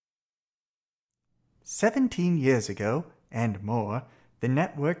17 years ago, and more, the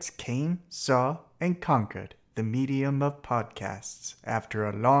networks came, saw, and conquered the medium of podcasts after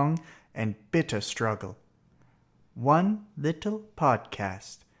a long and bitter struggle. One little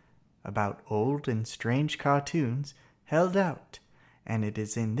podcast about old and strange cartoons held out, and it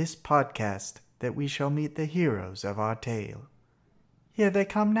is in this podcast that we shall meet the heroes of our tale. Here they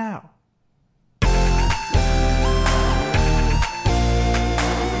come now.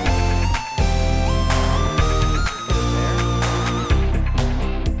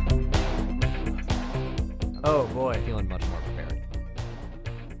 Oh boy. Feeling much more prepared.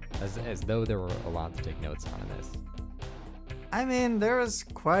 As though there were a lot to take notes on in this. I mean, there was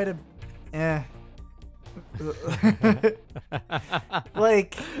quite a...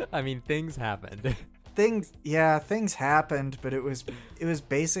 like... I mean, things happened. Things happened, but it was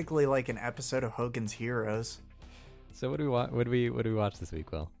basically like an episode of Hogan's Heroes. So what do we watch this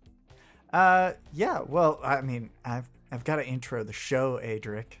week, Will? Well, I mean, I've got to intro the show,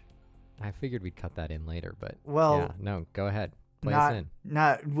 Adric. I figured we'd cut that in later, but no, go ahead. Play us in.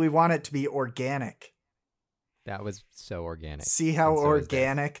 We want it to be organic. That was so organic. See how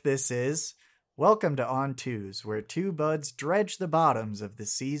organic this is? Welcome to On Twos, where two buds dredge the bottoms of the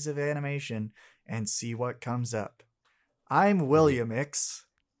seas of animation and see what comes up. I'm William X.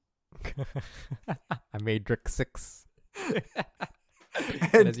 I'm Adrix6.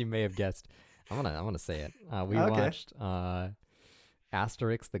 And as you may have guessed, I wanna say it. We watched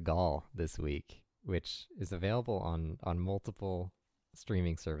Asterix the Gaul this week, which is available on multiple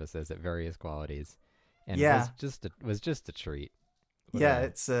streaming services at various qualities, and was just a treat.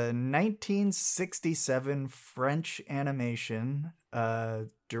 It's a 1967 French animation.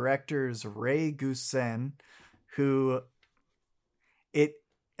 Director's Ray Gussin, who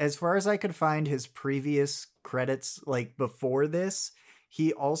as far as I could find his previous credits, like before this,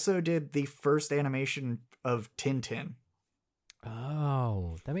 he also did the first animation of Tintin.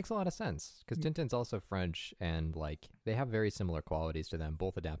 Oh, that makes a lot of sense, because Tintin's also French, and like they have very similar qualities to them,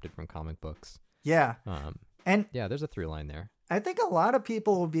 both adapted from comic books. Yeah. And there's a through line there. I think a lot of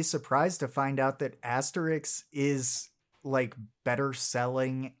people will be surprised to find out that Asterix is like better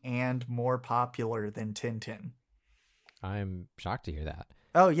selling and more popular than Tintin. I'm shocked to hear that.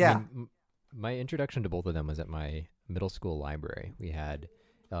 Oh yeah. I mean, my introduction to both of them was at my middle school library. We had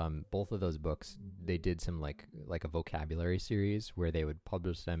both of those books. They did some like a vocabulary series where they would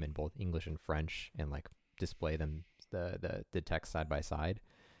publish them in both English and French and like display them the text side by side.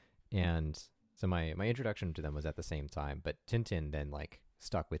 And so my introduction to them was at the same time, but Tintin then like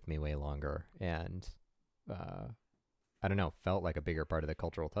stuck with me way longer, and I don't know, felt like a bigger part of the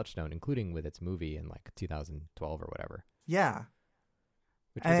cultural touchstone, including with its movie in like 2012 or whatever. Yeah.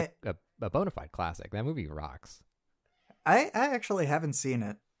 Which is a bona fide classic. That movie rocks. I actually haven't seen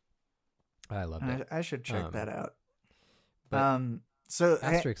it. I loved it. I should check that out. So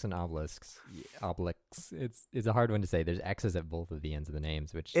Asterix and Obelix, it's a hard one to say. There's X's at both of the ends of the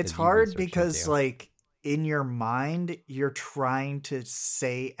names, which it's hard because like in your mind you're trying to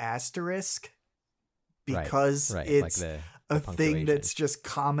say asterisk because right. it's like a thing that's just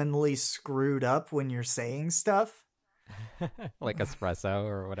commonly screwed up when you're saying stuff. Like espresso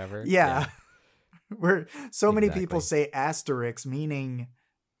or whatever. Yeah. Where so many people say asterisk meaning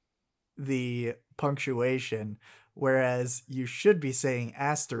the punctuation, whereas you should be saying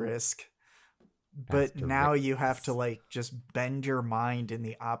asterisk, but now you have to like just bend your mind in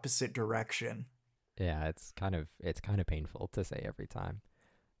the opposite direction. Yeah, it's kind of painful to say every time.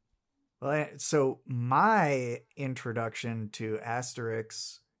 Well, so my introduction to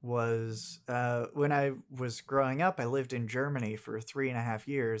Asterix was when I was growing up. I lived in Germany for 3.5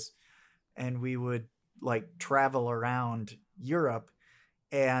 years, and we would like travel around Europe,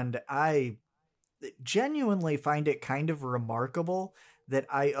 and I genuinely find it kind of remarkable that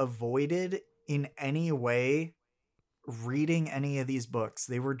I avoided in any way reading any of these books.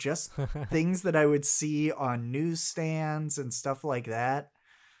 They were just things that I would see on newsstands and stuff like that.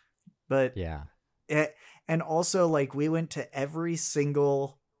 But and also like we went to every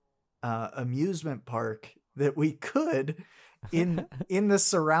single amusement park that we could in the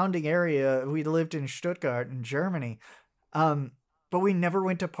surrounding area. We lived in Stuttgart in Germany, but we never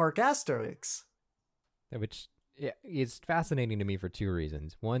went to Park Asterix. Which is fascinating to me for two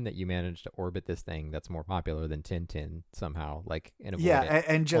reasons. One, that you managed to orbit this thing that's more popular than Tintin somehow, like and avoid it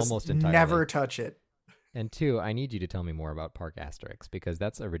and just almost entirely. Never touch it. And two, I need you to tell me more about Park Asterix, because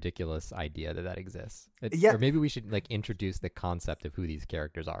that's a ridiculous idea that exists. Or maybe we should like introduce the concept of who these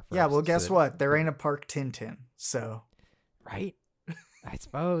characters are first. Yeah, well, guess what? There ain't a Park Tintin, so. Right? I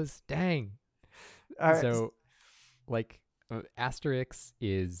suppose. Dang. All right. So, like, Asterix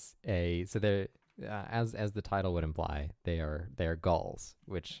is so as the title would imply, they are Gauls,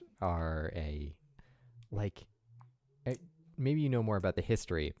 which are maybe you know more about the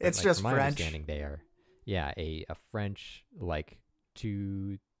history. But It's just from my French. understanding, they are a French like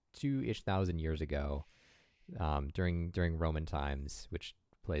two-ish thousand years ago, during Roman times, which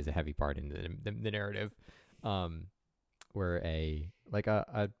plays a heavy part in the narrative. Were a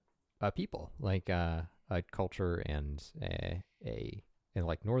people, like a culture and in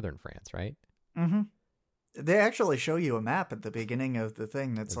like northern France, right? Mm-hmm. They actually show you a map at the beginning of the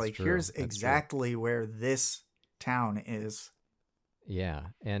thing that's like, true. here's That's true. exactly where this town is. Yeah,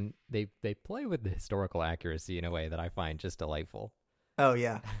 and they play with the historical accuracy in a way that I find just delightful. Oh,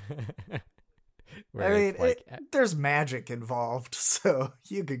 yeah. Where I it's mean, like, there's magic involved, so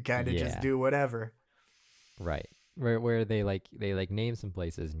you could kind of just Yeah. do whatever. right, where they name some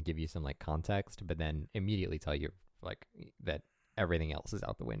places and give you some like context, but then immediately tell you like that everything else is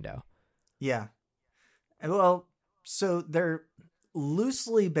out the window. Yeah. Well, so they're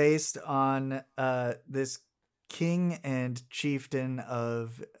loosely based on this king and chieftain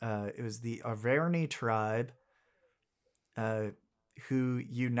of it was the Auvergne tribe, who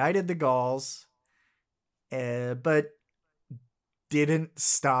united the Gauls, but didn't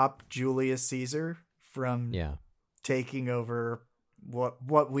stop Julius Caesar from Yeah, taking over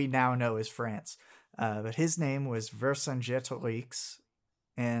what we now know as France. But his name was Vercingetorix,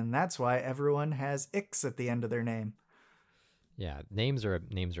 and that's why everyone has X at the end of their name. yeah. Names are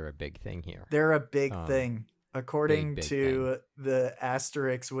a big thing here. They're a big Um, thing. According big to the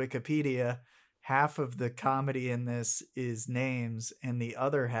Asterix Wikipedia, half of the comedy in this is names, and the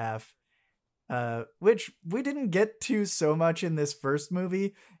other half, which we didn't get to so much in this first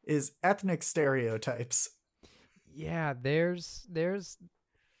movie, is ethnic stereotypes. Yeah, there's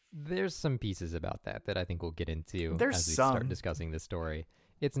some pieces about that I think we'll get into There's as we some. start discussing the story.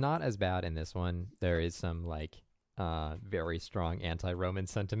 It's not as bad in this one. There is some like very strong anti-Roman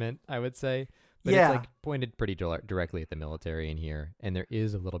sentiment, I would say, but Yeah. it's like pointed pretty directly at the military in here, and there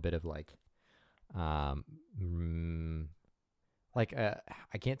is a little bit of like I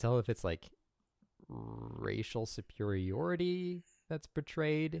can't tell if it's like racial superiority that's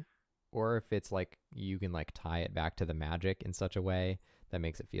portrayed, or if it's like you can like tie it back to the magic in such a way that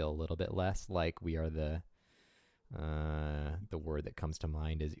makes it feel a little bit less like we are the word that comes to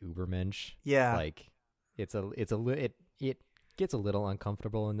mind is Ubermensch. Yeah. Like it gets a little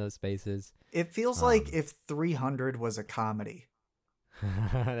uncomfortable in those spaces. It feels like if 300 was a comedy.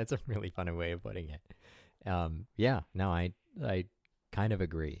 That's a really funny way of putting it. Yeah, no, I kind of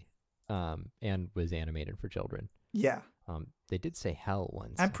agree. And was animated for children. Yeah. They did say hell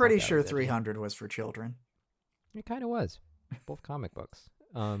once. I'm I pretty thought that sure was edgy. 300 was for children. It kind of was. Both comic books.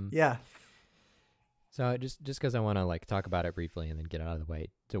 Yeah. So just because I want to like talk about it briefly and then get it out of the way.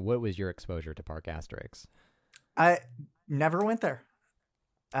 So what was your exposure to Park Asterix? I never went there.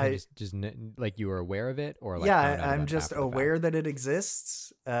 Like you were aware of it, or like yeah, found out I'm about it just after the aware fact? that it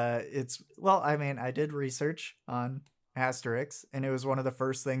exists. I mean, I did research on Asterix, and it was one of the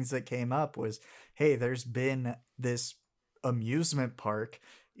first things that came up was, hey, there's been this amusement park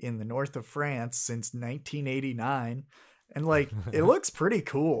in the north of France since 1989, and like it looks pretty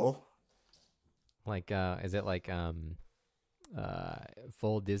cool. Like, is it like full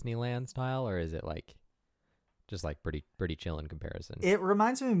Disneyland style, or is it like just like pretty chill in comparison? It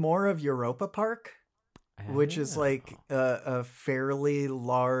reminds me more of Europa Park, which is like a fairly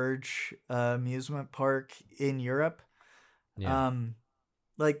large amusement park in Europe. Yeah.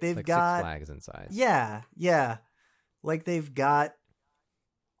 Like they've like got Six Flags in size. yeah, like they've got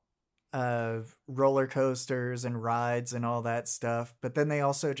roller coasters and rides and all that stuff, but then they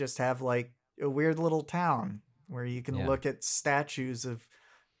also just have like a weird little town where you can Yeah. look at statues of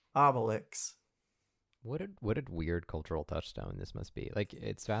Obelix. What a weird cultural touchstone this must be. Like,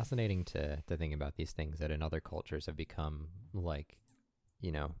 it's fascinating to think about these things that in other cultures have become like,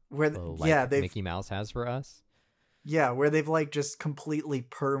 you know, Where like Mickey Mouse has for us. where they've like just completely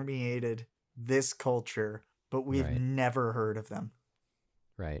permeated this culture, but we've Right. never heard of them.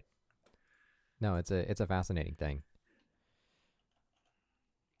 Right. No, it's a fascinating thing.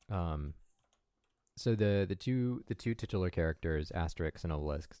 So the two titular characters, Asterix and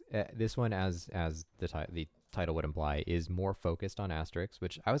Obelix, this one, as the title would imply, is more focused on Asterix,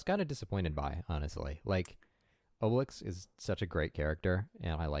 which I was kind of disappointed by, honestly. Like, Obelix is such a great character,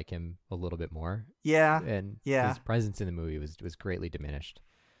 and I like him a little bit more. Yeah. And Yeah. his presence in the movie was greatly diminished,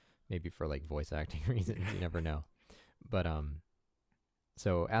 maybe for like voice acting reasons. You never know. But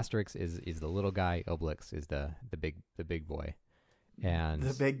so Asterix is the little guy. Obelix is the big boy. And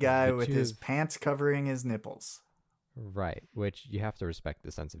The big guy the with two his of- pants covering his nipples. Right, which you have to respect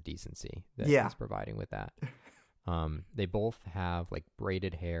the sense of decency that Yeah. he's providing with that. They both have like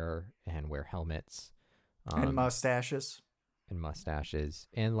braided hair and wear helmets, And mustaches. and mustaches,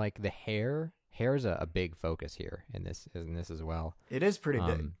 and like the hair's a big focus here in this as well. It is pretty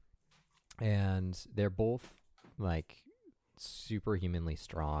big. And they're both like superhumanly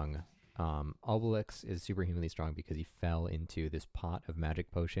strong. Obelix is superhumanly strong because he fell into this pot of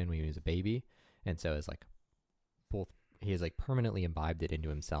magic potion when he was a baby, and so is like he has like permanently imbibed it into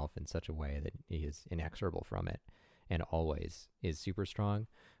himself in such a way that he is inexorable from it and always is super strong,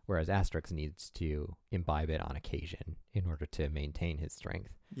 whereas Asterix needs to imbibe it on occasion in order to maintain his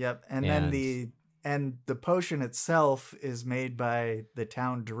strength. Yep. And then the potion itself is made by the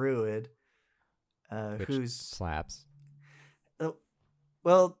town druid, Which who's slaps.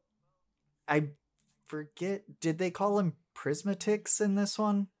 well, I forget. Did they call him Prismatix in this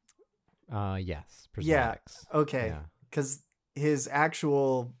one? Yes. Yeah. Prismatics. Okay. Yeah. Because his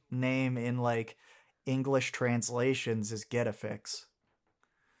actual name in like English translations is Getafix.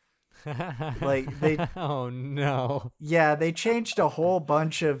 Like they Oh no. Yeah, they changed a whole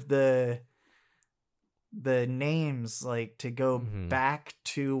bunch of the names like to go Mhm. back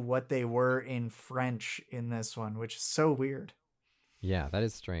to what they were in French in this one, which is so weird. Yeah, that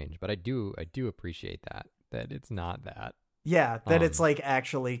is strange, but I do appreciate that it's not that. Yeah, that it's Um, like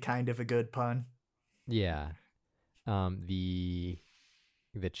actually kind of a good pun. Yeah. The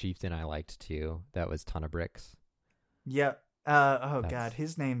chieftain I liked too. That was Tonabrix. Yep. That's- God,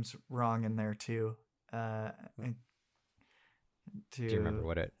 his name's wrong in there too. Do you remember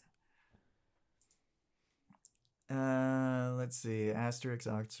what it? Let's see. Asterix,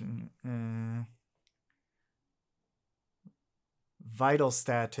 Vital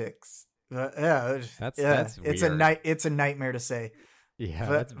Statics. That's it's weird. it's a nightmare to say. Yeah,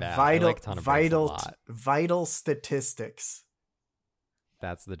 Vi- that's bad. Vital, I like Tonabrix vital, a lot. vital statistics.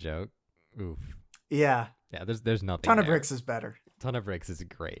 That's the joke. Oof. Yeah, Yeah, there's nothing. Ton of there. Bricks is better. Tonabrix is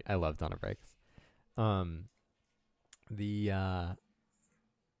great. I love Tonabrix.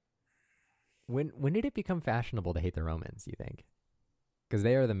 When did it become fashionable to hate the Romans, do you think? Because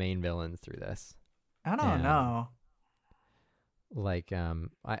they are the main villains through this. I don't Yeah. know. Like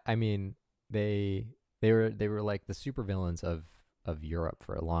I mean they were like the supervillains of Europe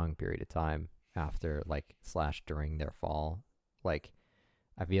for a long period of time after like / during their fall. Like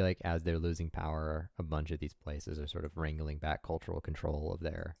I feel like as they're losing power, a bunch of these places are sort of wrangling back cultural control of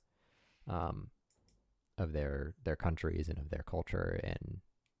their countries and of their culture, and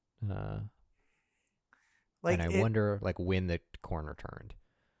Like and I wonder like when the corner turned.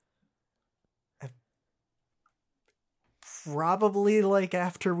 probably like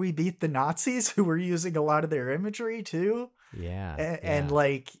after we beat the Nazis, who were using a lot of their imagery too. Yeah. And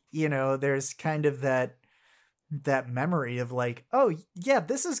like, you know, there's kind of that memory of like, oh yeah,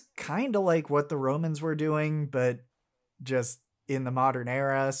 this is kind of like what the Romans were doing, but just in the modern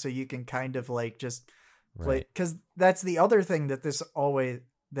era. So you can kind of like just play, right. because that's the other thing that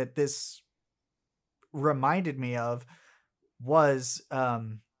this reminded me of was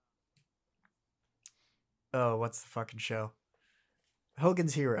what's the fucking show?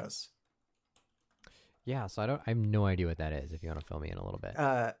 Hogan's Heroes. Yeah, so I have no idea what that is if you want to fill me in a little bit.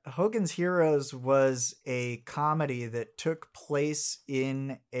 Hogan's Heroes was a comedy that took place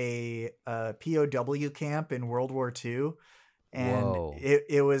in a POW camp in World War II. And Whoa.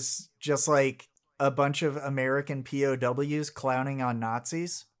 it was just like a bunch of American POWs clowning on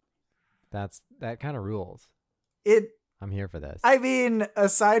Nazis. That kind of rules. I'm here for this. I mean,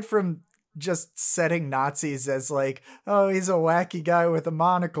 aside from just setting Nazis as like, oh, he's a wacky guy with a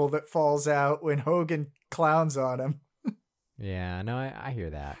monocle that falls out when Hogan clowns on him. Yeah, no, I hear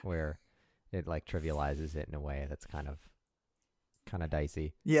that, where it like trivializes it in a way that's kind of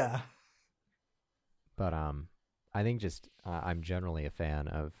dicey. Yeah. But I think just I'm generally a fan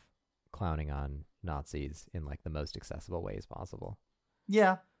of clowning on Nazis in like the most accessible ways possible.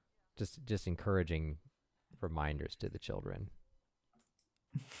 Yeah. Just encouraging reminders to the children.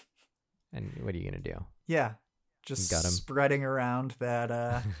 And what are you gonna do? Yeah. Just Got him. spreading around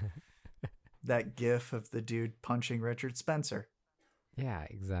that that gif of the dude punching Richard Spencer. Yeah,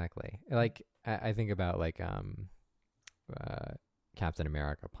 exactly. Like I think about like Captain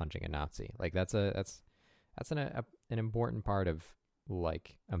America punching a Nazi. Like that's an important part of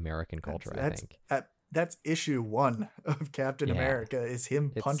like American culture. I think That's issue 1 of Captain Yeah. America is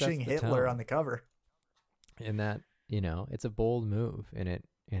him It punching sets the Hitler tone. on the cover. and that it's a bold move, and it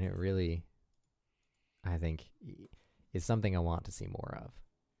really, I think, is something I want to see more of.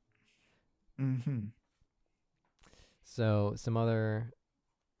 Mm-hmm. So some other,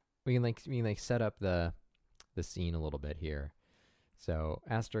 we can set up the the scene a little bit here. So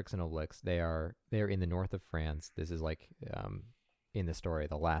Asterix and Obelix, they're in the north of France. This is like in the story,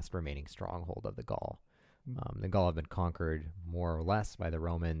 the last remaining stronghold of the Gaul. The Gaul have been conquered more or less by the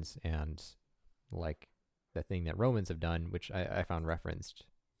Romans, and like the thing that Romans have done, which I found referenced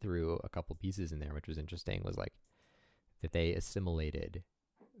through a couple pieces in there, which was interesting, was like that they assimilated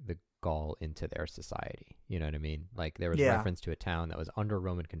the Gaul into their society. You know what I mean? Like there was reference to a town that was under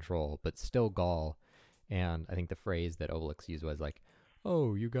Roman control, but still Gaul. And I think the phrase that Obelix used was like,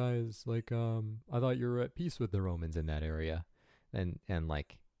 "Oh, you guys, like, I thought you were at peace with the Romans in that area," and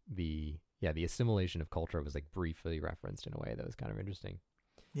like the assimilation of culture was like briefly referenced in a way that was kind of interesting.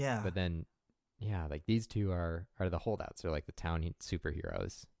 Yeah. But then, yeah, like these two are the holdouts. They're like the town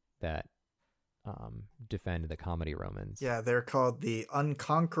superheroes that defend the comedy Romans. Yeah, they're called the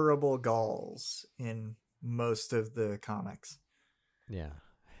Unconquerable Gauls in most of the comics. Yeah,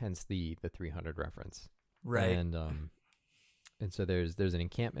 hence the 300 reference. Right. And so there's an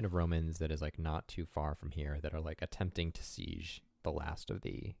encampment of Romans that is like not too far from here that are like attempting to siege the last of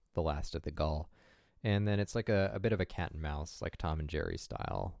the Gaul. And then it's like a bit of a cat and mouse, like Tom and Jerry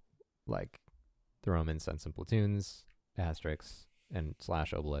style. Like the Romans send some platoons, Asterix and /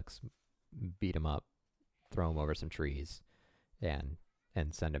 Obelix, beat him up, throw him over some trees, and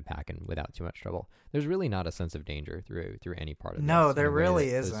send him packing without too much trouble. There's really not a sense of danger through any part of this. No, there really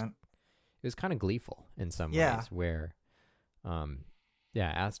isn't. It was kind of gleeful in some ways, where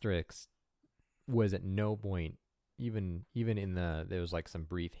Asterix was at no point, even in there was like some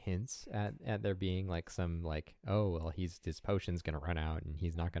brief hints at there being like some like, oh well, his potion's gonna run out and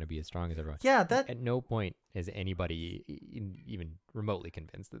he's not gonna be as strong as everyone. Yeah, that at no point is anybody even remotely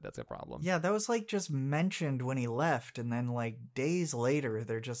convinced that that's a problem. Yeah, that was like just mentioned when he left, and then like days later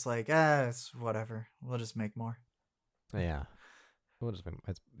they're just like, it's whatever, we'll just make more. Yeah, we'll just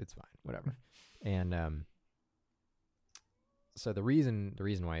it's fine, whatever. And so the reason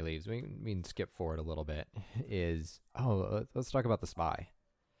why he leaves, we can skip forward a little bit, is let's talk about the spy.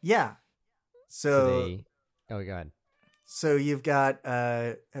 Yeah. So go ahead. So you've got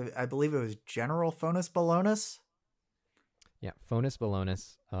I believe it was General Faunus Balonus. Yeah, Faunus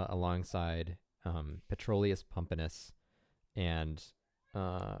Balonus alongside Petrolius Pomponius and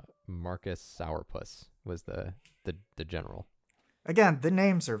Marcus Sourpuss was the general. Again, the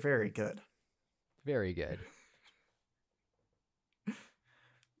names are very good. Very good.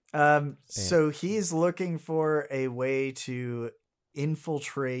 So he's looking for a way to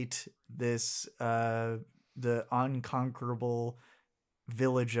infiltrate this the unconquerable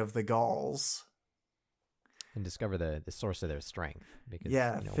village of the Gauls and discover the source of their strength. Because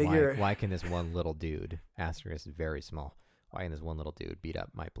why can this one little dude, Asterix is very small, why can this one little dude beat up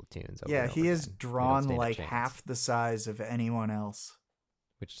my platoons over and over he is again? drawn like half the size of anyone else,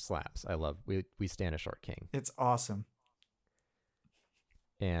 which slaps. I love we stand a short king. It's awesome.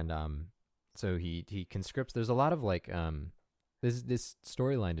 And so he conscripts. There's a lot of like this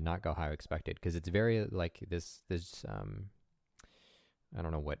storyline did not go how expected, because it's very like this I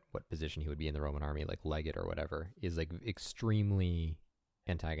don't know what position he would be in the Roman army, like legate or whatever, is like extremely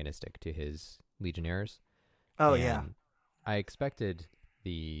antagonistic to his legionnaires. Oh, and yeah. I expected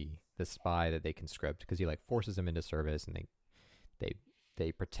the spy that they conscript, because he like forces him into service, and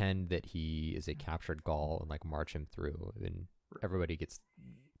they pretend that he is a captured Gaul and like march him through, and everybody gets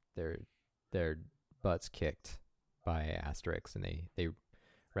their butts kicked by Asterix, and they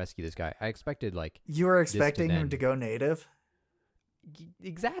rescue this guy. I expected like you were expecting him to go native.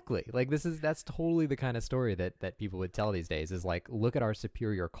 Exactly. Like that's totally the kind of story that people would tell these days, is like, look at our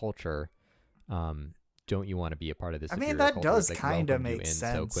superior culture. Don't you want to be a part of this? I mean, superior that culture does that kind of welcomed you make in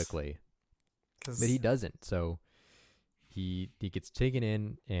sense so quickly. But he doesn't. So he gets taken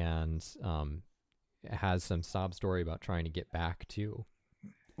in and has some sob story about trying to get back to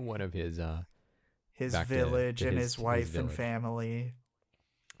one of his village and his wife and family.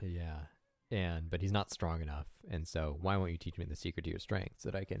 Yeah. But he's not strong enough, and so why won't you teach me the secret to your strength so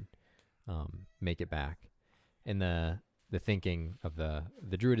that I can make it back? And the thinking of the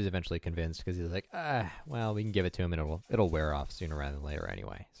druid is eventually convinced, because he's like, well, we can give it to him and it'll wear off sooner rather than later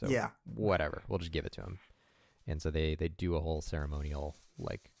anyway. So whatever, we'll just give it to him. And so they do a whole ceremonial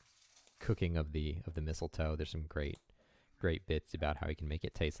like cooking of the mistletoe. There's some great bits about how he can make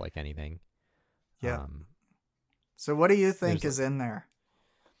it taste like anything. Yeah. So what do you think is like, in there?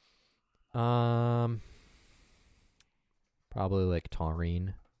 Probably like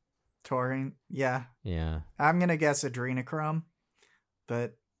taurine. Taurine, yeah. Yeah. I'm gonna guess adrenochrome,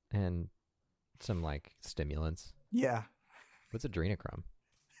 and some like stimulants. Yeah. What's adrenochrome?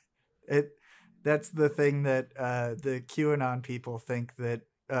 That's the thing that the QAnon people think that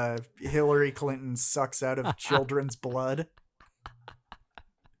Hillary Clinton sucks out of children's blood.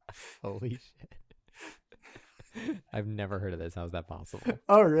 Holy shit. I've never heard of this. How's that possible?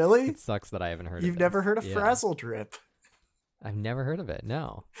 Oh, really? It sucks that I haven't heard of it. You've never heard of Yeah. frazzle drip? I've never heard of it.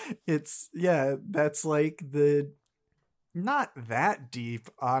 No. That's like the not that deep,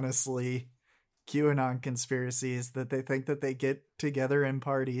 honestly, QAnon conspiracies that they think that they get together in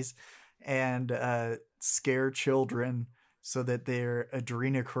parties and scare children so that their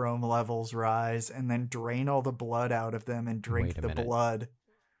adrenochrome levels rise and then drain all the blood out of them and drink Wait a the minute. blood.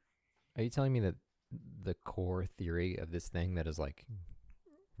 Are you telling me that the core theory of this thing that is like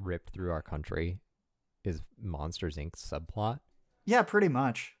ripped through our country is Monsters Inc. subplot? Yeah, pretty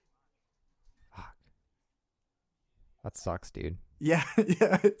much. Fuck. That sucks, dude. Yeah,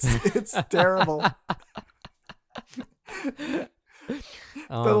 it's terrible.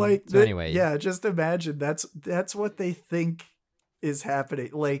 But like, so anyway, yeah, just imagine that's what they think is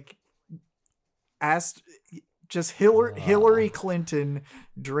happening. Like, just Hillary Clinton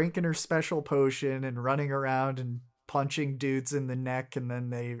drinking her special potion and running around and punching dudes in the neck, and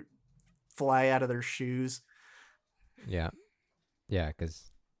then they fly out of their shoes. yeah, because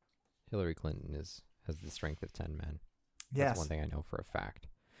Hillary Clinton has the strength of 10 men. That's Yes. one thing I know for a fact.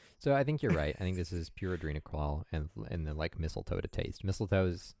 So I think you're right. I think this is pure adrenochrome and the like mistletoe to taste. Mistletoe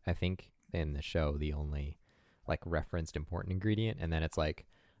is, I think, in the show the only like referenced important ingredient, and then it's like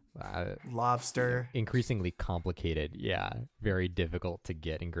Lobster. increasingly complicated. Yeah, very difficult to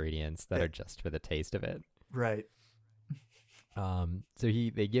get ingredients that are just for the taste of it. Right. So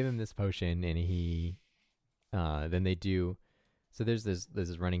they give him this potion, and he then they do. So there's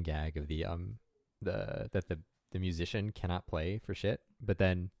this running gag of the musician cannot play for shit, but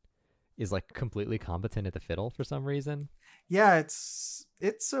then is like completely competent at the fiddle for some reason. Yeah, it's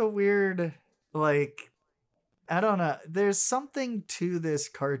a weird, like, I don't know. There's something to this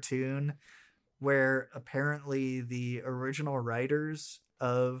cartoon where apparently the original writers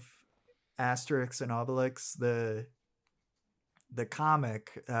of Asterix and Obelix, the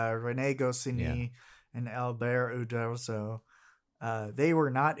comic, René Goscinny and Albert Uderzo, they were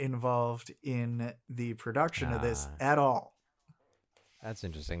not involved in the production of this at all. That's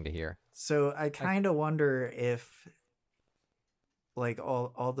interesting to hear. So I kind of wonder if, like,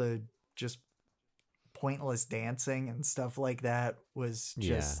 all the just pointless dancing and stuff like that was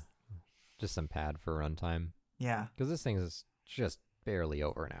just just some pad for runtime, yeah. because this thing is just barely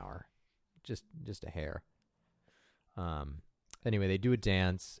over an hour, just a hair. Anyway, they do a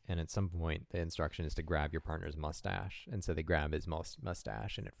dance, and at some point, the instruction is to grab your partner's mustache, and so they grab his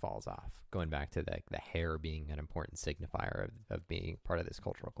mustache, and it falls off. Going back to the hair being an important signifier of being part of this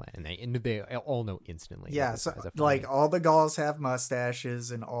cultural clan, and they all know instantly. Yeah, so like all the Gauls have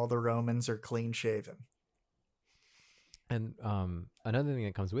mustaches, and all the Romans are clean shaven. And another thing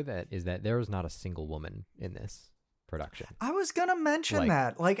that comes with it is that there is not a single woman in this production. I was gonna mention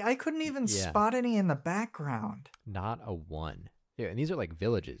that. Like, I couldn't even spot any in the background. Not a one. Yeah, and these are like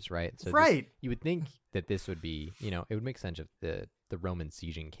villages, right? So right. You would think that this would be, it would make sense if the Roman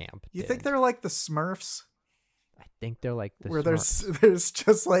sieging camp. You think they're like the Smurfs? I think they're like the where Smurfs. there's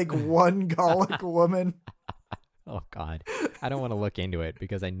just like one Gallic woman. Oh God, I don't want to look into it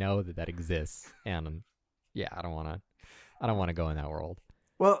because I know that exists, and yeah, I don't want to go in that world.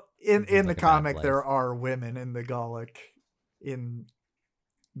 Well, in the like comic, there are women in the Gallic, in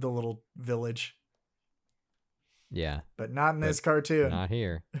the little village. Yeah. But not in this cartoon. Not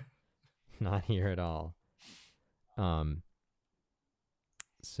here. Not here at all.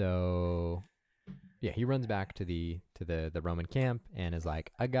 So yeah, he runs back to the Roman camp and is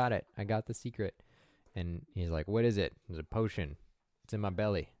like, I got it. I got the secret. And he's like, what is it? It's a potion. It's in my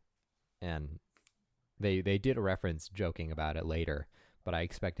belly. And they did a reference joking about it later, but I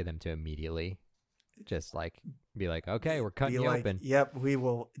expected them to immediately just like be like, okay, we're cutting you open. Yep, we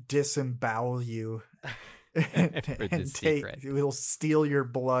will disembowel you and we'll steal your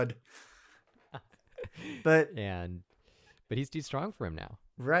blood. But he's too strong for him now.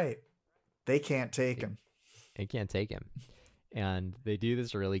 Right. They can't take him. They can't take him. And they do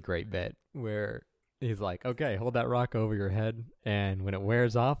this really great bit where he's like, okay, hold that rock over your head, and when it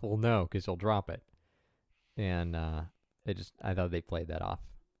wears off, we'll know because you'll drop it. And I thought they played that off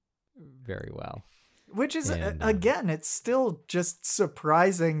very well. Which is, again, it's still just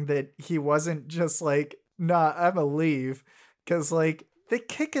surprising that he wasn't just like, nah, I'm gonna leave. Because, like, they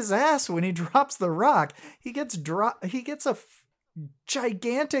kick his ass when he drops the rock. He gets a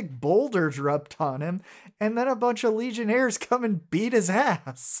gigantic boulder dropped on him, and then a bunch of legionnaires come and beat his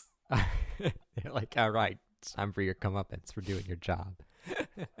ass. They're like, all right, it's time for your comeuppance for doing your job.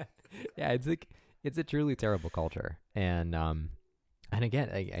 Yeah, it's a truly terrible culture. And And again,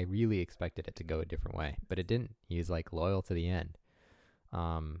 I really expected it to go a different way, but it didn't. He was like loyal to the end.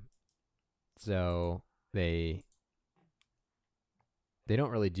 So they don't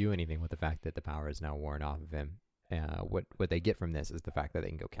really do anything with the fact that the power is now worn off of him. What they get from this is the fact that they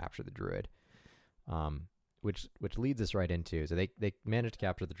can go capture the druid. Which leads us right into, so they manage to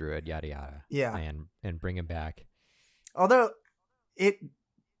capture the druid, yada yada, Yeah. and bring him back. Although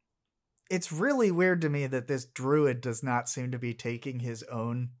it's really weird to me that this druid does not seem to be taking his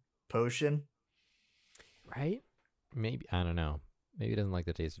own potion. Right? Maybe, I don't know. Maybe he doesn't like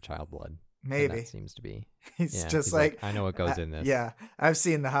the taste of child blood. Maybe. That seems to be. He's Yeah, just he's like, I know what goes in this. Yeah, I've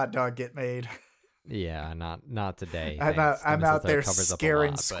seen the hot dog get made. Yeah, not today. I'm thanks. The out mistletoe there covers up a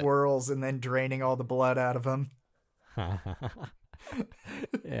scaring lot, but- squirrels and then draining all the blood out of them.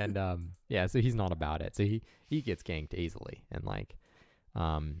 And yeah, so he's not about it. So he gets ganked easily and like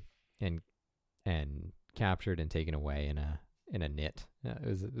and captured and taken away in a knit.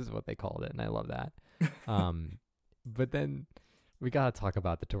 It was what they called it, and I love that. But then we gotta talk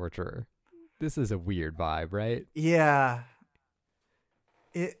about the torturer. This is a weird vibe, right? Yeah.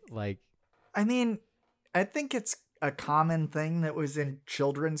 Like, I mean, I think it's a common thing that was in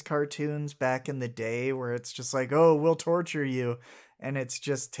children's cartoons back in the day where it's just like, oh, we'll torture you. And it's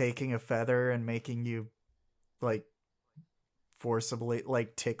just taking a feather and making you like forcibly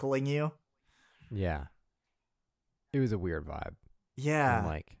like tickling you. yeah. It was a weird vibe. Yeah. And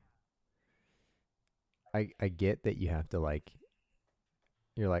like I get that you have to like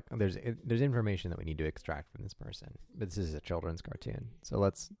you're like there's information that we need to extract from this person, but this is a children's cartoon, so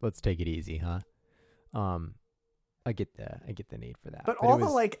let's take it easy, huh? I get the need for that, but it all the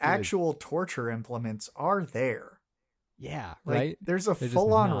was- like it was- actual torture implements are there. yeah, Like, right, there's a They're just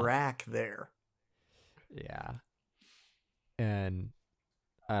full on not. rack there. yeah, and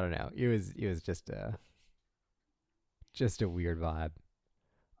I don't know, it was just a weird vibe.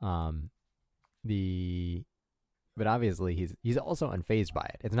 But obviously he's also unfazed by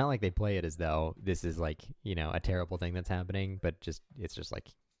it. It's not like they play it as though this is like, you know, a terrible thing that's happening, but it's just like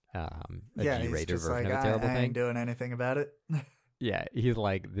a Yeah, he's G-rated just version like, of a terrible I thing. ain't doing anything about it. Yeah, he's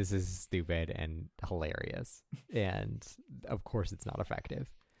like, this is stupid and hilarious, and of course it's not effective.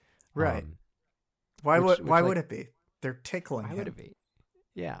 Right. Um, Why which, why like, would it be? They're tickling Why him. would it be?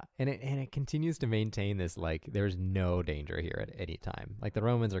 Yeah, and it continues to maintain this like there's no danger here at any time. Like the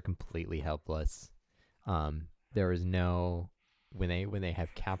Romans are completely helpless. There is no when they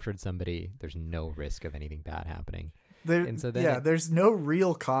have captured somebody, there's no risk of anything bad happening. And so then there's no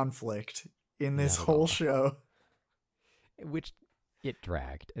real conflict in this Not at whole all. show. Which it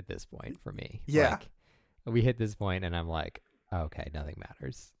dragged at this point for me. Yeah. Like, we hit this point and I'm like, okay, nothing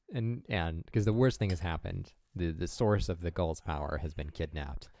matters. And because the worst thing has happened. The source of the Gull's power has been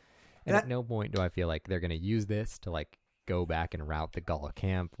kidnapped. And at no point do I feel like they're going to use this to like go back and rout the Gull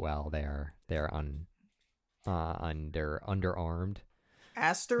camp while they're underarmed.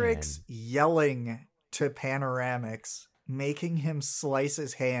 Asterix yelling to Panoramix, making him slice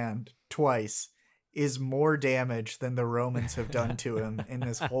his hand twice, is more damage than the Romans have done to him in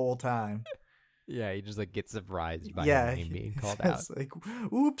this whole time. Yeah, he just like gets surprised by Yeah, him being called out. it's like,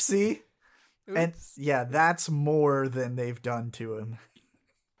 oopsie. And Oops. yeah, that's more than they've done to him.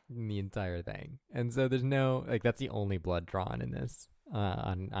 The entire thing. And so there's no like that's the only blood drawn in this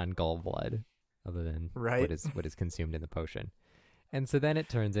on Gull blood, other than Right. what is consumed in the potion. And so then it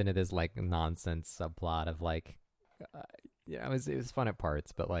turns into this like nonsense subplot of like, it was fun at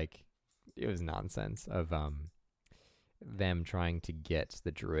parts, but like it was nonsense of them trying to get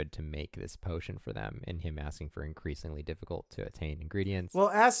the druid to make this potion for them, and him asking for increasingly difficult to attain ingredients. Well,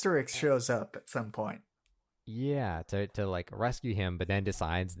 Asterix shows up at some point. Yeah, to like rescue him, but then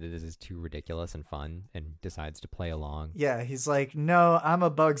decides that this is too ridiculous and fun, and decides to play along. Yeah, he's like, no, I'm a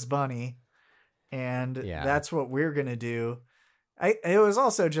Bugs Bunny, and Yeah. that's what we're gonna do. It was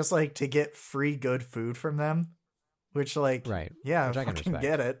also just like to get free good food from them, which like, Right. yeah, Which I can fucking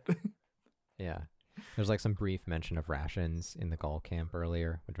respect. get it. Yeah. There's like some brief mention of rations in the Gaul camp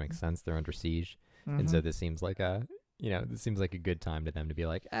earlier, which makes sense. They're under siege. And so this seems like a good time to them to be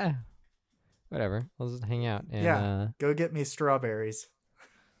like, whatever. Let's just hang out. And, Yeah. Go get me strawberries.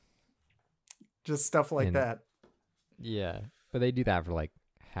 Just stuff like And- that. yeah. But they do that for like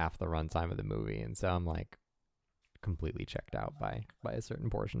half the runtime of the movie. And so I'm like completely checked out by a certain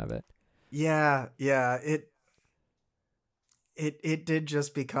portion of it. Yeah, it did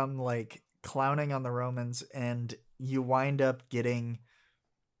just become like clowning on the Romans, and you wind up getting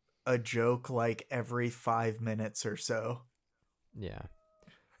a joke like every 5 minutes or so. Yeah.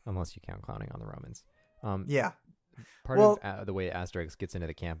 Unless you count clowning on the Romans. Yeah. Part Well- of the way Asterix gets into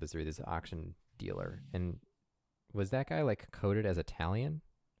the camp is through this auction dealer, and was that guy like coded as Italian?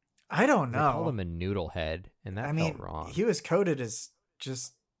 I don't They called know. him a noodle head, and that I mean, felt wrong. he was coded as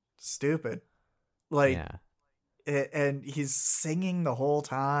just stupid. Like, yeah, and he's singing the whole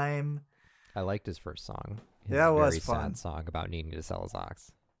time. I liked his first song. His That was very fun. sad song about needing to sell his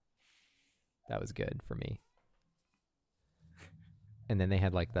ox. That was good for me. And then they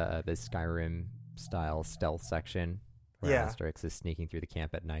had like the Skyrim style stealth section where Yeah. Asterix is sneaking through the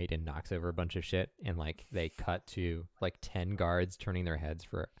camp at night and knocks over a bunch of shit, and like they cut to like 10 guards turning their heads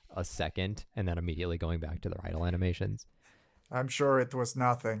for a second and then immediately going back to their idle animations. I'm sure it was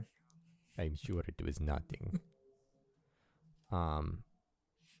nothing. I'm sure it was nothing.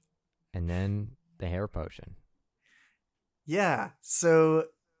 And then the hair potion. Yeah. So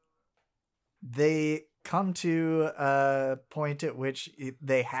they come to a point at which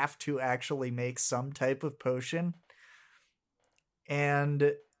they have to actually make some type of potion.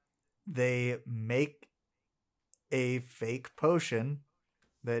 And they make a fake potion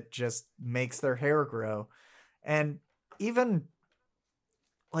that just makes their hair grow. And even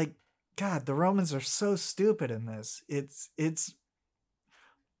like, God, the Romans are so stupid in this. It's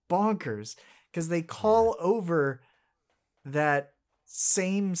bonkers because they call over that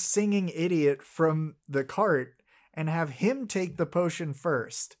same singing idiot from the cart and have him take the potion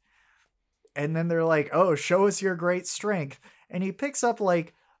first. And then they're like, "Oh, show us your great strength." And he picks up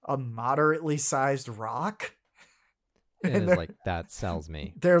like a moderately sized rock. And And it's like, that sells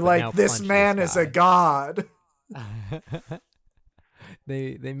me. They're But now like, "This punch man is a guy." god."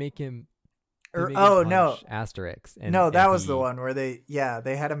 They make him. They Or make him oh no. punch Asterix. And, No, that and was the he- one where they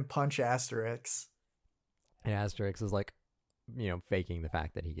had him punch Asterix. And Asterix is like, faking the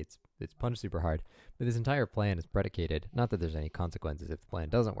fact that he gets punched super hard. But this entire plan is predicated, not that there's any consequences if the plan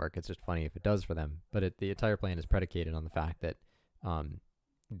doesn't work, it's just funny if it does for them, but the entire plan is predicated on the fact that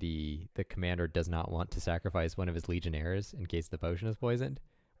the commander does not want to sacrifice one of his legionnaires in case the potion is poisoned,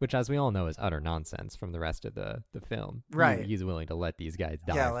 which, as we all know, is utter nonsense from the rest of the film. Right. He's willing to let these guys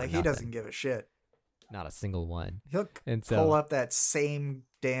die. Yeah, for like he nothing. doesn't give a shit. Not a single one. He'll And pull so, up that same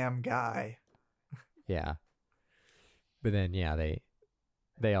damn guy. yeah. But then, yeah,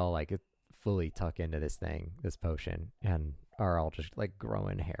 they all like fully tuck into this potion, and are all just like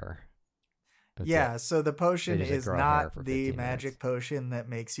growing hair. That's Yeah, it. so the potion They just, like, is grow hair not for the 15 magic minutes. potion that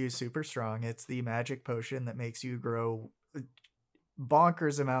makes you super strong. It's the magic potion that makes you grow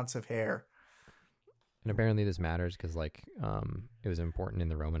bonkers amounts of hair. And apparently this matters because like it was important in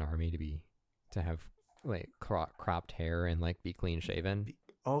the Roman army to have like cropped hair and like be clean shaven,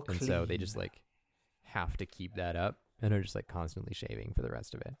 All and clean. so they just like have to keep that up, and are just like constantly shaving for the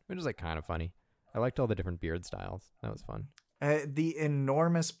rest of it, which is like kind of funny. I liked all the different beard styles. That was fun. The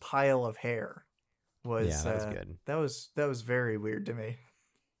enormous pile of hair was Yeah, that was good. That was very weird to me.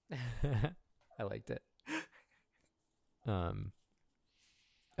 I liked it.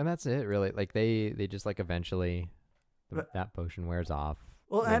 And that's it really. Like they just like eventually that potion wears off.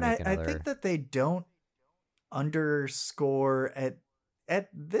 Well, They and make I think that they don't underscore at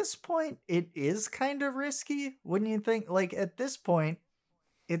this point. It is kind of risky, wouldn't you think? Like at this point,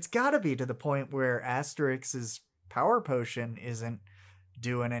 it's got to be to the point where Asterix's power potion isn't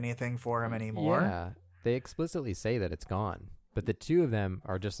doing anything for him anymore. Yeah, they explicitly say that it's gone, but the two of them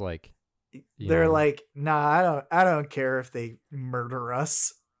are just like, They're like, "Nah, I don't care if they murder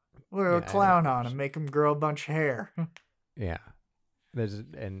us. We'll Yeah, I clown don't- on him, make him grow a bunch of hair." yeah. There's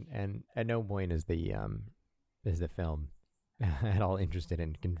and at no point is the film at all interested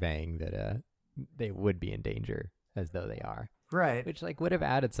in conveying that they would be in danger as though they are, Right. which like would have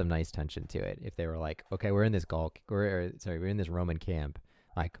added some nice tension to it if they were like, okay, we're in this we're in this Roman camp.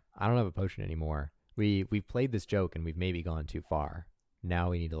 Like, I don't have a potion anymore. We've played this joke and we've maybe gone too far. Now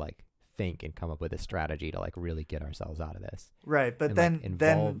we need to like think and come up with a strategy to like really get ourselves out of this. Right, but And, then like,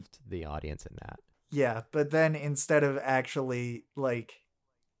 involved the audience in that. yeah, but then instead of actually like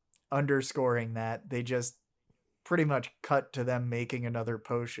underscoring that, they just pretty much cut to them making another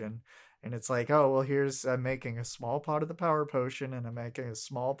potion. And it's like, "Oh, well, I'm making a small pot of the power potion, and I'm making a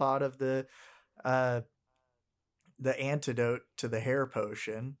small pot of the antidote to the hair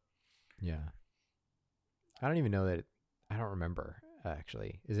potion." Yeah. I don't even know that. I don't remember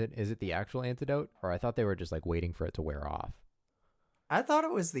actually. Is it the actual antidote, or I thought they were just like waiting for it to wear off? I thought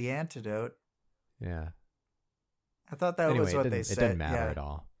it was the antidote. Yeah. I thought that Anyway, was what it they didn't, said. it didn't matter Yeah, at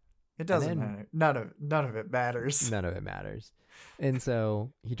all. it doesn't then- matter. None of it matters. None of it matters. And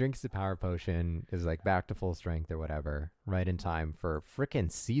so he drinks the power potion, is like back to full strength or whatever, right in time for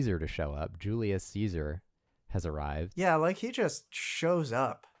frickin' Caesar to show up. Julius Caesar has arrived Yeah, like he just shows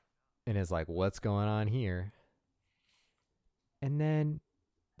up. and is like, what's going on here? And then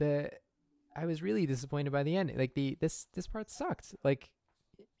I was really disappointed by the end. Like this part sucked. Like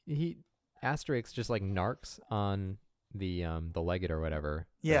Asterix just like narcs on the legate or whatever.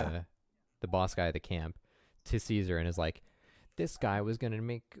 Yeah. The boss guy at the camp to Caesar and is like, this guy was gonna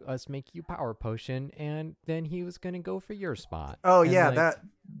make you power potion, and then he was gonna go for your spot. Oh and yeah, like,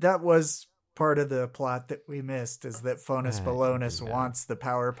 that was part of the plot that we missed, is that Fonus Balonus wants the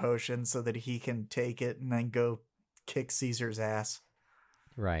power potion so that he can take it and then go kick Caesar's ass.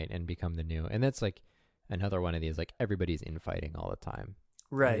 Right, and become the new. And that's like another one of these, like everybody's infighting all the time.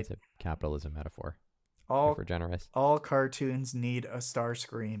 Right. It's a capitalism metaphor. All for generous. All cartoons need a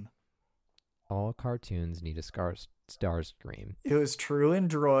Starscream. All cartoons need a Starscream. It was true in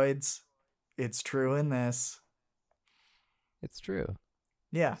Droids. It's true in this. It's true.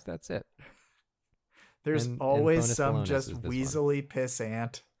 Yeah. That's it. There's always some just weaselly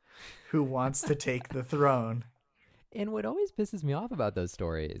pissant who wants to take the throne. And what always pisses me off about those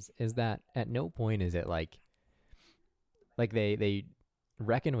stories is that at no point is it like they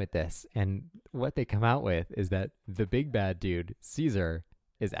reckon with this, and what they come out with is that the big bad dude, Caesar,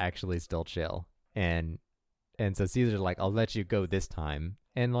 is actually still chill. And so Caesar's like, I'll let you go this time.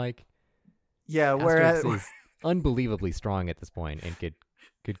 And like, yeah, whereas he's unbelievably strong at this point and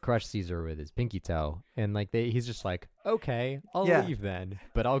could crush Caesar with his pinky toe. And like he's just like, okay, I'll leave then,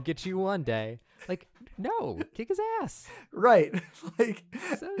 but I'll get you one day. Like, no, kick his ass. Right. Like,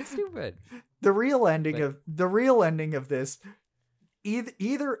 so stupid. The real ending of this,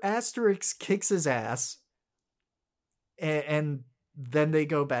 either Asterix kicks his ass and then they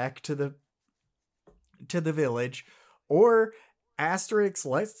go back to the village, or Asterix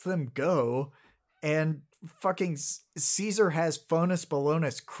lets them go and fucking Caesar has Fonus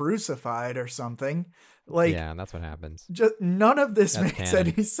Balonus crucified or something. Like, yeah, that's what happens. Just none of this makes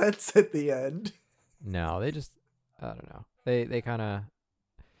any sense at the end. No, they just, I don't know. They kind of,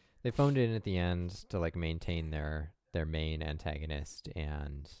 they phoned it in at the end to like maintain their main antagonist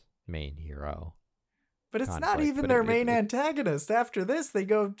and main hero. But it's not even their main antagonist. After this, they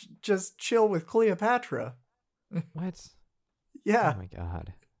go just chill with Cleopatra. What? Yeah. Oh my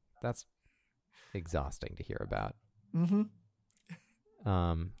God. That's exhausting to hear about. Mm-hmm.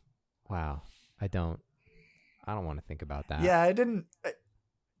 Wow. I don't want to think about that. Yeah,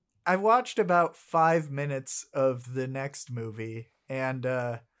 I watched about 5 minutes of the next movie, and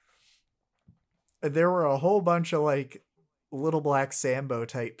there were a whole bunch of like Little Black Sambo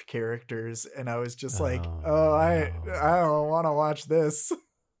type characters, and I was just like, I don't want to watch this.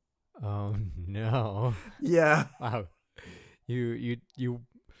 Oh no. Yeah. Wow. You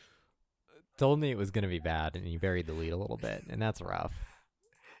told me it was going to be bad, and you buried the lead a little bit, and that's rough.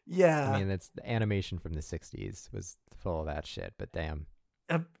 Yeah. I mean, that's the animation from the 60s was full of that shit, but damn.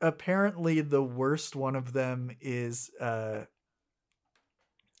 Apparently the worst one of them is the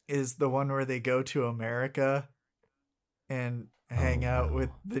one where they go to America and hang out with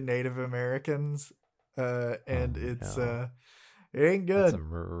the Native Americans, and it ain't good.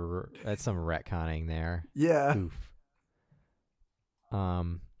 That's some retconning there. Yeah. Oof.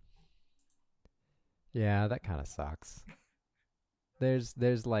 Yeah, that kind of sucks. There's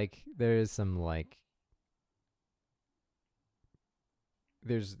some like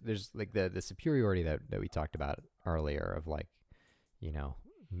there's like the superiority that we talked about earlier of like, you know,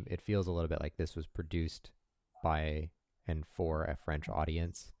 it feels a little bit like this was produced by and for a French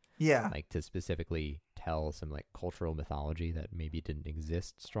audience. Yeah. Like to specifically tell some like cultural mythology that maybe didn't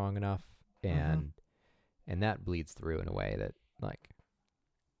exist strong enough. And that bleeds through in a way that like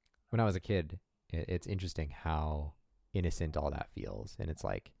when I was a kid, it's interesting how innocent all that feels. And it's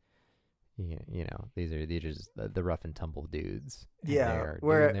like, you know, these are just the rough and tumble dudes. Yeah. They're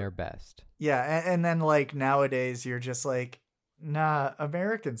doing their best. Yeah. And then like nowadays you're just like, nah,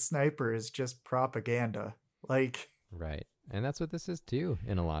 American Sniper is just propaganda. Like, right. And that's what this is too,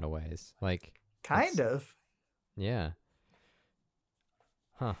 in a lot of ways. Like, kind of. Yeah.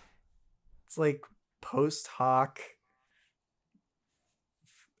 Huh. It's like post hoc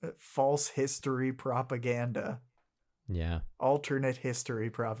false history propaganda. Yeah. Alternate history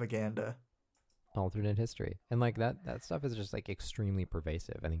propaganda. Alternate history. And like that stuff is just like extremely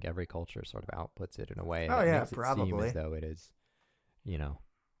pervasive. I think every culture sort of outputs it in a way that makes it seem as though it is, you know,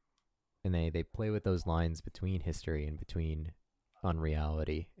 and they play with those lines between history and between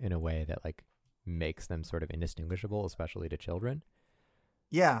unreality in a way that like makes them sort of indistinguishable, especially to children.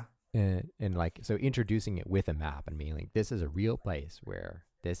 Yeah. And like, so introducing it with a map and being like, this is a real place where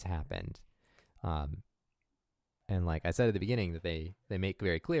this happened. And like I said at the beginning that they make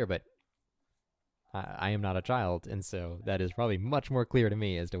very clear, but I am not a child. And so that is probably much more clear to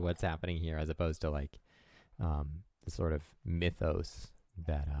me as to what's happening here, as opposed to like, the sort of mythos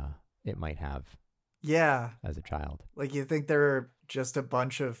that it might have Yeah. as a child. Like, you think there are just a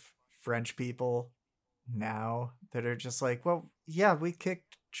bunch of French people now that are just like, well, yeah, we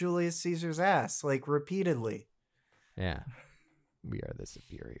kicked Julius Caesar's ass, like, repeatedly. Yeah. We are the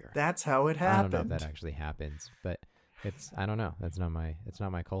superior. That's how it I happened. don't know if that actually happens, but I don't know. It's not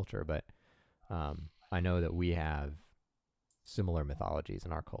my culture, but I know that we have similar mythologies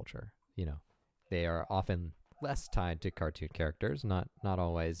in our culture. You know, they are often less tied to cartoon characters, not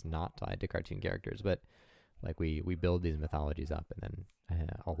always not tied to cartoon characters, but like we build these mythologies up and then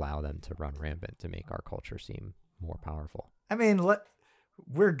allow them to run rampant to make our culture seem more powerful. I mean,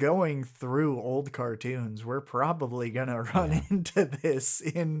 we're going through old cartoons. We're probably gonna run into this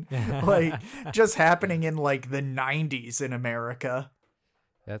in like just happening in like the 90s in America.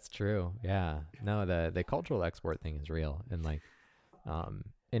 That's true. Yeah. No, the cultural export thing is real, and like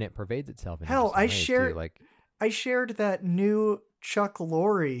and it pervades itself in Hell, I shared I shared that new Chuck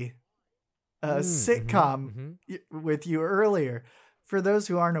Lorre sitcom with you earlier. For those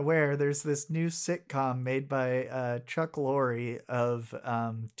who aren't aware, there's this new sitcom made by Chuck Lorre of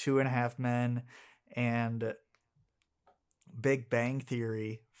 2.5 Men and Big Bang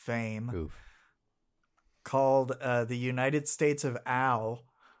Theory fame called The United States of Al,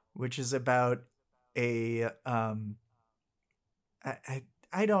 which is about a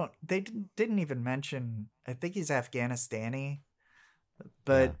they didn't even mention, I think he's Afghanistani,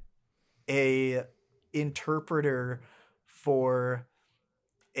 but a interpreter for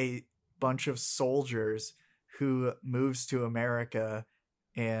a bunch of soldiers who moves to America,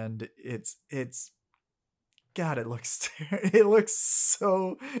 and it's God, it looks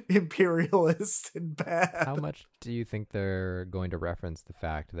so imperialist and bad. How much do you think they're going to reference the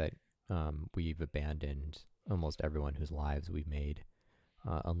fact that we've abandoned almost everyone whose lives we've made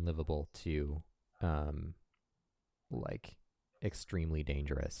unlivable to like extremely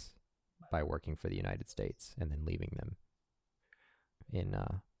dangerous by working for the United States and then leaving them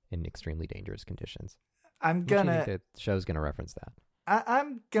in extremely dangerous conditions? I'm do you gonna think the show's gonna reference that?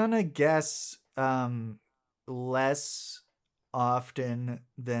 I'm gonna guess less often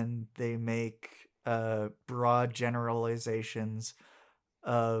than they make broad generalizations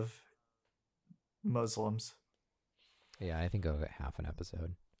of Muslims. Yeah, I think of it half an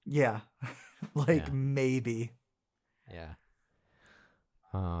episode. Yeah. Maybe. Yeah.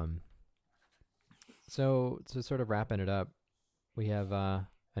 So to sort of wrapping it up, we have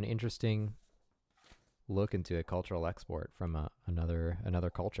an interesting look into a cultural export from another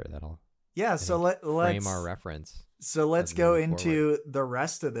culture that'll so let's frame our reference. So let's go into the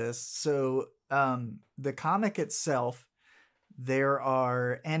rest of this. So the comic itself, there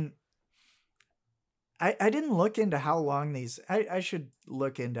are, and I didn't look into how long these, I should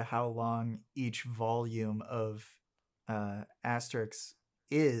look into how long each volume of Asterix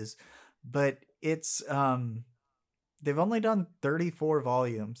is, but it's they've only done 34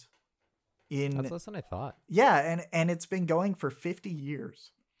 volumes. That's less than I thought. Yeah, and it's been going for 50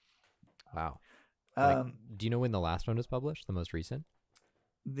 years. Wow. Do you know when the last one was published? The most recent?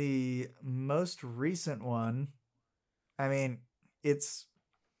 The most recent one, I mean, it's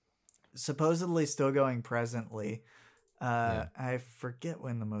supposedly still going presently. I forget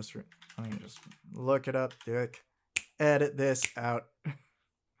when the most... let me just look it up, Dick. Edit this out.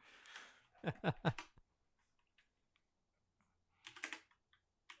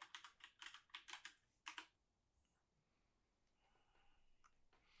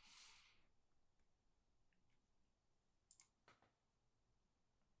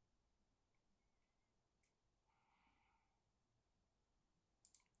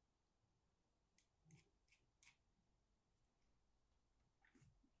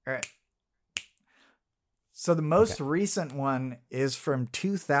 All right. So the most recent one is from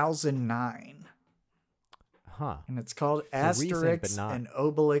 2009. Huh. And it's called Asterix and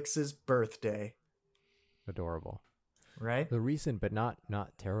Obelix's Birthday. Adorable. Right? The recent, but not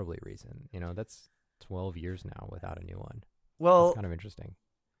terribly recent. You know, that's 12 years now without a new one. Well, that's kind of interesting.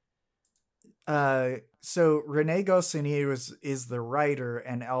 So René Goscinny is the writer,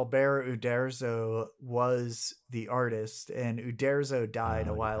 and Albert Uderzo was the artist, and Uderzo died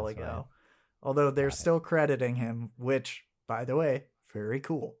a while ago. Right. Although they're still crediting him, which, by the way, very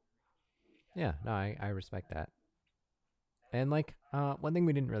cool. Yeah, no, I respect that. And like one thing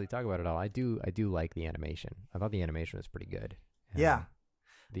we didn't really talk about at all, I do like the animation. I thought the animation was pretty good. Yeah.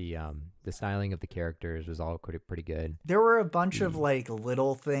 The styling of the characters was all pretty good. There were a bunch of like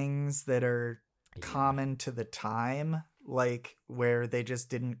little things that are common to the time, like where they just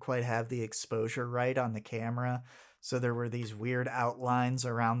didn't quite have the exposure right on the camera. So there were these weird outlines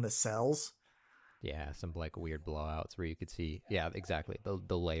around the cells. Yeah, some like weird blowouts where you could see, yeah, exactly,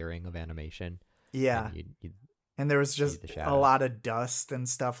 the layering of animation. Yeah. And you'd And there was see just the a shadows. lot of dust and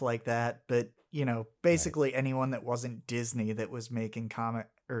stuff like that. But, you know, Right. basically anyone that wasn't Disney that was making comic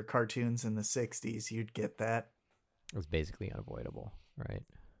or cartoons in the 60s, you'd get that. It was basically unavoidable, right?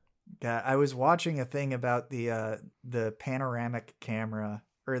 Yeah, I was watching a thing about the panoramic camera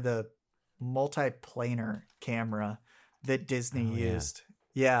or the multiplanar camera that Disney Oh, yeah. used.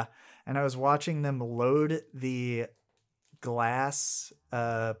 Yeah, and I was watching them load the glass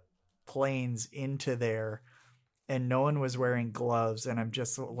planes into there, and no one was wearing gloves, and I'm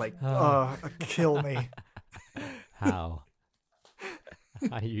just like, oh, kill me, How?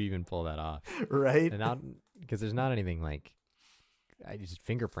 How do you even pull that off? right? And not because there's not anything like just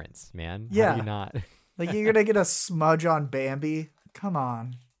fingerprints, man. How Yeah. do you not? Like, you're gonna get a smudge on Bambi? Come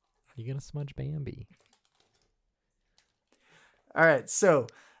on. You're gonna smudge Bambi. All right, so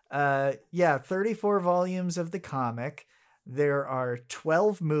 34 volumes of the comic. There are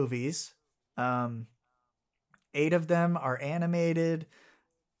 12 movies. 8 of them are animated.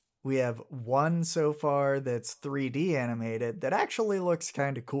 We have one so far that's 3D animated that actually looks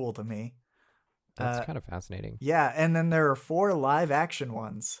kind of cool to me. That's kind of fascinating. Yeah, and then there are 4 live action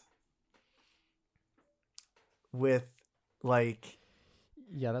ones with like,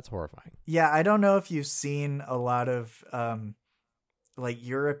 Yeah, that's horrifying. yeah, I don't know if you've seen a lot of like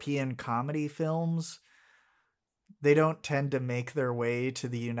European comedy films. They don't tend to make their way to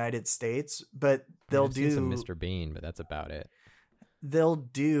the United States, but they'll I've seen do some Mr. Bean, but that's about it. They'll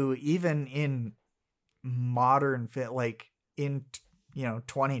do even in modern fit, like in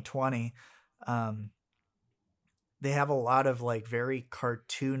 2020. They have a lot of like very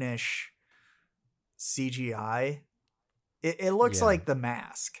cartoonish CGI. It looks Yeah. like The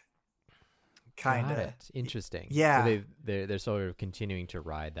Mask, kind Got of. it. Interesting. Yeah. So they're sort of continuing to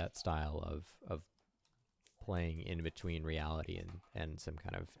ride that style of playing in between reality and some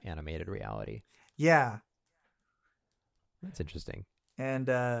kind of animated reality. Yeah, That's interesting. and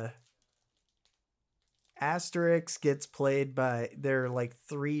Asterix gets played by, there are like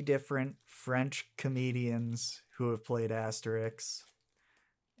 3 different French comedians who have played Asterix.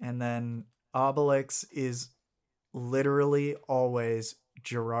 And then Obelix is literally always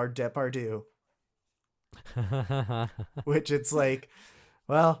Gerard Depardieu, which it's like,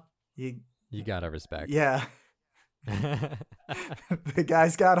 well, You gotta respect. yeah, the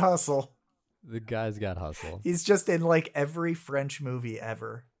guy's got hustle. The guy's got hustle. He's just in like every French movie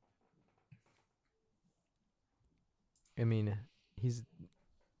ever. I mean, he's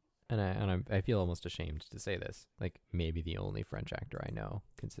I feel almost ashamed to say this. Like maybe the only French actor I know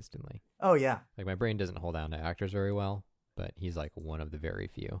consistently. Oh yeah, Like my brain doesn't hold down to actors very well, but he's like one of the very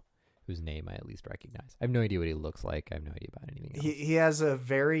few whose name I at least recognize. I have no idea what he looks like. I have no idea about anything else. he has a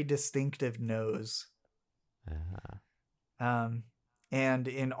very distinctive nose. And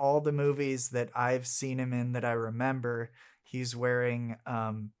in all the movies that I've seen him in that I remember, he's wearing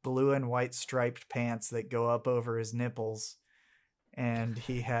blue and white striped pants that go up over his nipples, and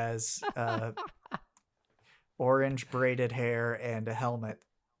he has orange braided hair and a helmet.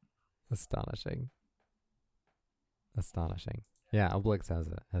 Astonishing. Yeah, Obelix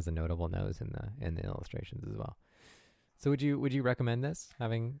has a notable nose in the illustrations as well. So would you recommend this,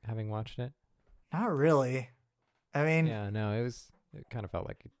 having watched it? Not really. I mean, Yeah, no, it kind of felt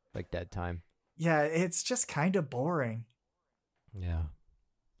like dead time. yeah, it's just kind of boring. Yeah,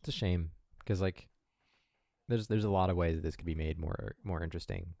 it's a shame because like there's a lot of ways that this could be made more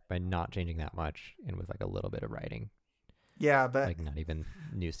interesting by not changing that much and with like a little bit of writing, Yeah, but like not even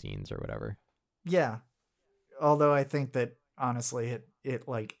new scenes or whatever. yeah. Although I think that honestly it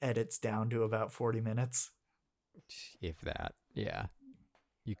like edits down to about 40 minutes. If that, yeah,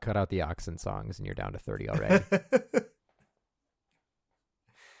 you cut out the oxen songs and you're down to 30 already.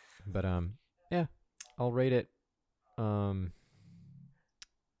 But yeah, I'll rate it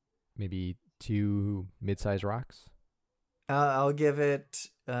maybe 2 mid-size rocks. I'll give it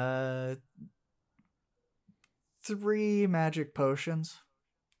 3 magic potions.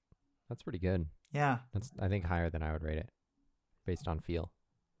 That's pretty good. Yeah. That's I think higher than I would rate it based on feel.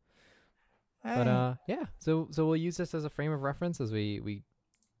 Eh, But yeah, so we'll use this as a frame of reference as we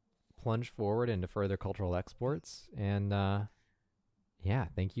plunge forward into further cultural exports. And yeah,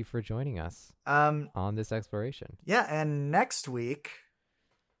 thank you for joining us on this exploration. yeah, and next week,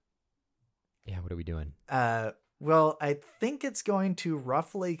 Yeah, what are we doing? well, I think it's going to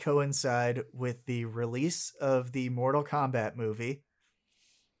roughly coincide with the release of the Mortal Kombat movie,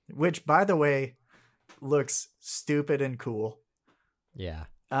 which, by the way, looks stupid and cool. Yeah,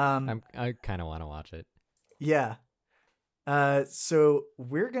 Um, I kind of want to watch it. yeah. So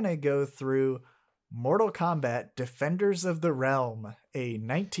we're gonna go through Mortal Kombat Defenders of the Realm, a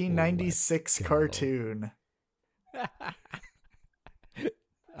 1996 Let's go. cartoon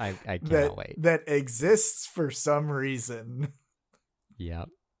I cannot wait. that exists for some reason. Yep.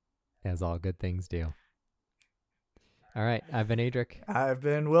 As all good things do. All right. I've been Adric. I've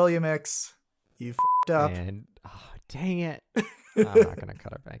been William X. You f***ed up. And, oh, dang it. I'm not going to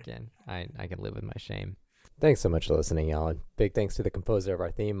cut it back in. I can live with my shame. Thanks so much for listening, y'all. Big thanks to the composer of our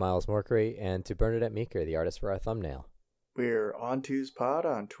theme, Miles Morkery, and to Bernadette Meeker, the artist for our thumbnail. We're OnTwosPod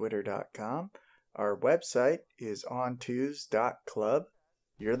on Twitter.com. Our website is ontwos.club.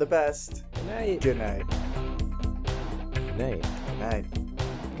 You're the best. Good night. Good night. Good night.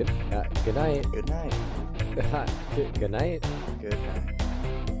 Good night. Good night. Good night. Good night. Good night.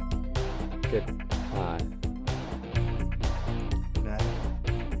 Good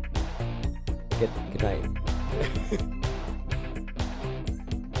Good night. Good night.